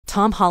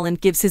Tom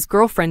Holland gives his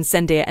girlfriend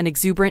Zendaya an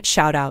exuberant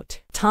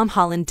shout-out. Tom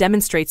Holland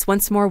demonstrates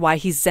once more why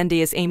he's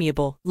Zendaya's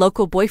amiable,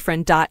 local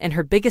boyfriend. And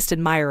her biggest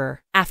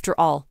admirer. After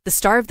all, the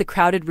star of The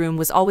Crowded Room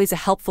was always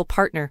a helpful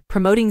partner,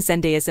 promoting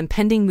Zendaya's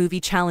impending movie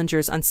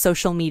challengers on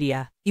social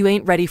media. "You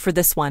ain't ready for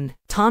this one,"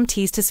 Tom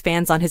teased his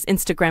fans on his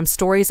Instagram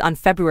stories on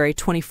February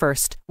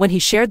 21st, when he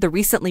shared the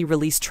recently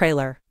released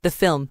trailer. The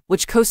film,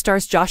 which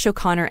co-stars Josh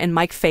O'Connor and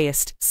Mike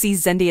Faist,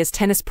 sees Zendaya's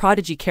tennis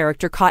prodigy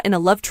character caught in a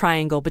love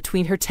triangle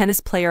between her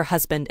tennis player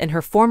husband and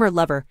her former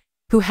lover,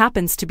 who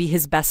happens to be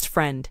his best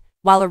friend.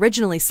 While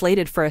originally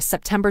slated for a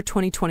September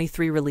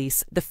 2023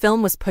 release, the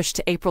film was pushed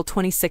to April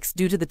 26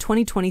 due to the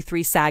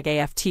 2023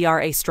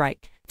 SAG-AFTRA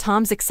strike.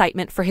 Tom's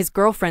excitement for his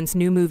girlfriend's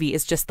new movie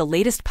is just the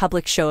latest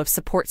public show of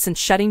support since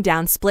shutting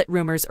down split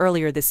rumors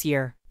earlier this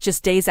year,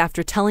 just days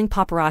after telling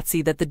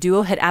paparazzi that the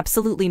duo had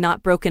absolutely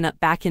not broken up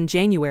back in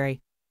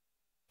January.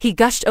 He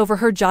gushed over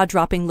her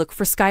jaw-dropping look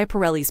for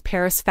Schiaparelli's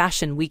Paris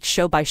Fashion Week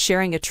show by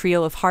sharing a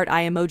trio of heart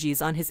eye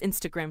emojis on his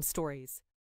Instagram stories.